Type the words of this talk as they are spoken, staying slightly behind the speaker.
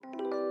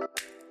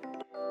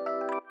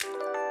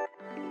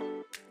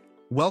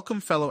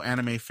Welcome, fellow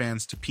anime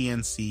fans, to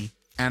PNC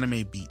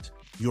Anime Beat,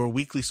 your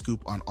weekly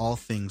scoop on all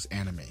things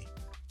anime.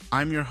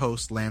 I'm your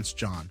host, Lance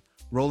John,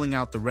 rolling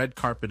out the red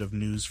carpet of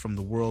news from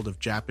the world of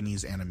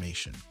Japanese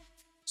animation.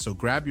 So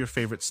grab your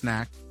favorite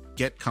snack,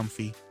 get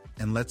comfy,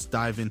 and let's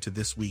dive into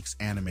this week's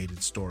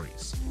animated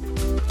stories.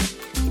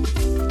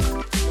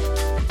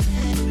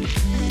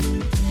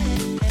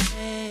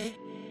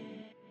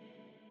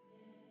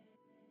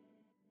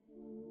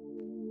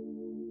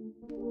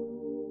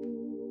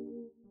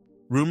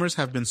 Rumors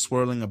have been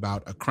swirling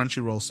about a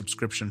Crunchyroll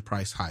subscription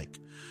price hike,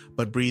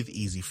 but breathe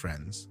easy,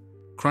 friends.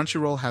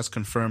 Crunchyroll has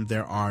confirmed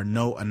there are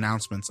no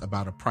announcements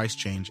about a price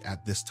change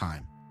at this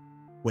time.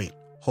 Wait,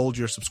 hold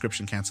your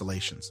subscription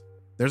cancellations.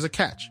 There's a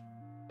catch.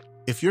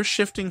 If you're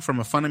shifting from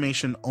a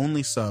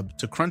Funimation-only sub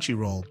to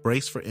Crunchyroll,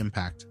 brace for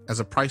impact, as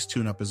a price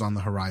tune-up is on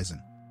the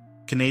horizon.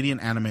 Canadian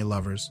anime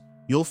lovers,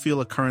 you'll feel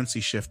a currency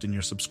shift in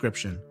your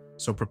subscription,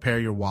 so prepare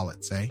your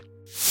wallets, eh?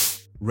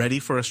 Ready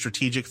for a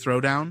strategic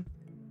throwdown?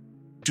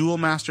 Duel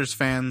Masters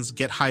fans,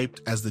 get hyped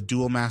as the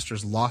Duel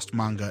Masters Lost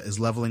manga is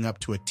leveling up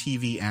to a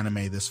TV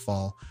anime this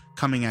fall,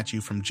 coming at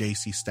you from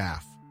JC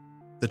Staff.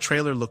 The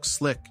trailer looks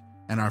slick,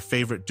 and our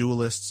favorite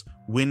duelists,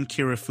 Win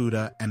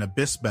Kirifuda and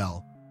Abyss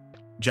Bell,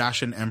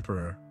 Jashin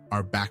Emperor,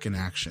 are back in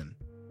action.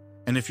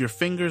 And if your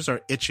fingers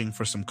are itching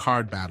for some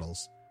card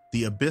battles,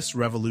 the Abyss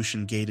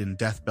Revolution Gaiden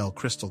Death Bell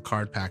Crystal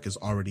card pack is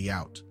already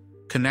out,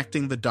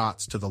 connecting the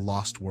dots to the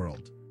Lost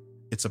World.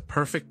 It's a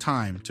perfect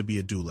time to be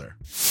a dueler.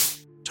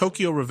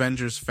 Tokyo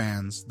Revengers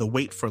fans, the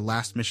wait for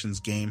Last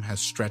Mission's game has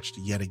stretched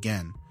yet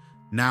again,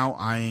 now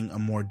eyeing a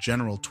more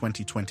general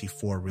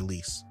 2024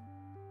 release.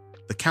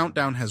 The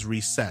countdown has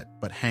reset,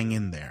 but hang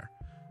in there.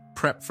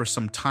 Prep for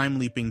some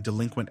time-leaping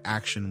delinquent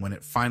action when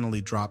it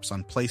finally drops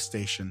on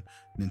PlayStation,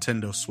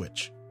 Nintendo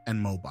Switch, and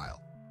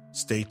mobile.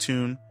 Stay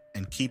tuned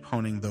and keep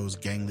honing those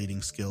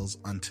gang-leading skills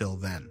until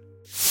then.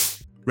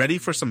 Ready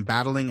for some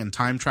battling and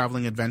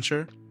time-traveling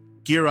adventure?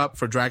 Gear up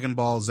for Dragon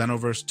Ball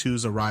Xenoverse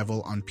 2's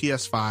arrival on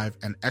PS5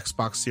 and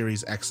Xbox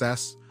Series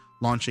XS,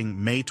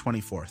 launching May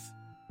 24th.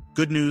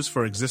 Good news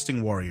for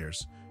existing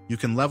warriors. You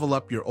can level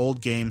up your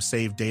old game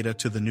save data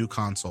to the new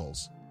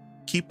consoles.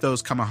 Keep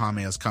those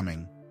Kamehamehas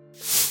coming.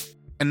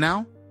 And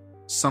now,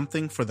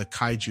 something for the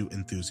kaiju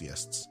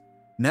enthusiasts.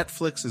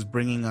 Netflix is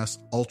bringing us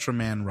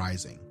Ultraman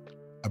Rising,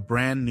 a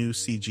brand new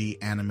CG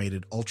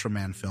animated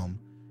Ultraman film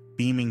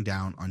beaming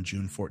down on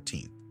June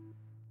 14th.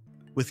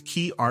 With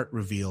key art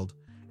revealed,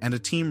 and a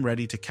team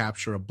ready to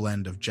capture a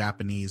blend of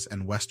Japanese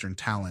and Western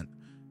talent,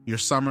 your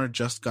summer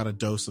just got a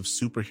dose of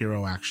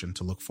superhero action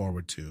to look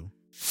forward to.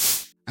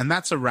 And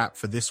that's a wrap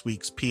for this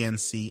week's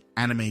PNC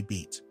Anime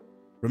Beat.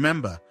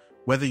 Remember,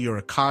 whether you're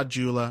a card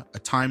jeweler, a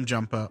time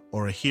jumper,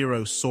 or a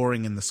hero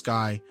soaring in the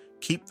sky,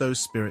 keep those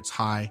spirits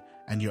high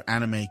and your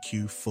anime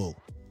queue full.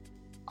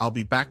 I'll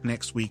be back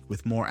next week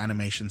with more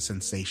animation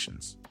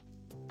sensations.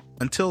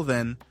 Until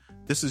then,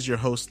 this is your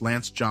host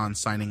Lance John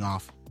signing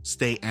off.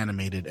 Stay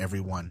animated,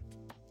 everyone.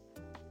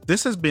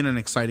 This has been an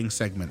exciting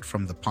segment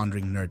from the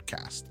Pondering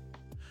Nerdcast.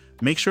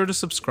 Make sure to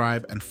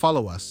subscribe and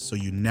follow us so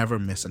you never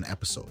miss an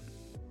episode.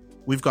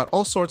 We've got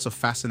all sorts of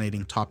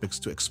fascinating topics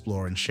to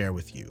explore and share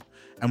with you,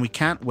 and we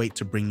can't wait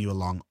to bring you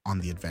along on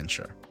the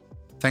adventure.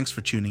 Thanks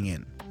for tuning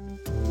in.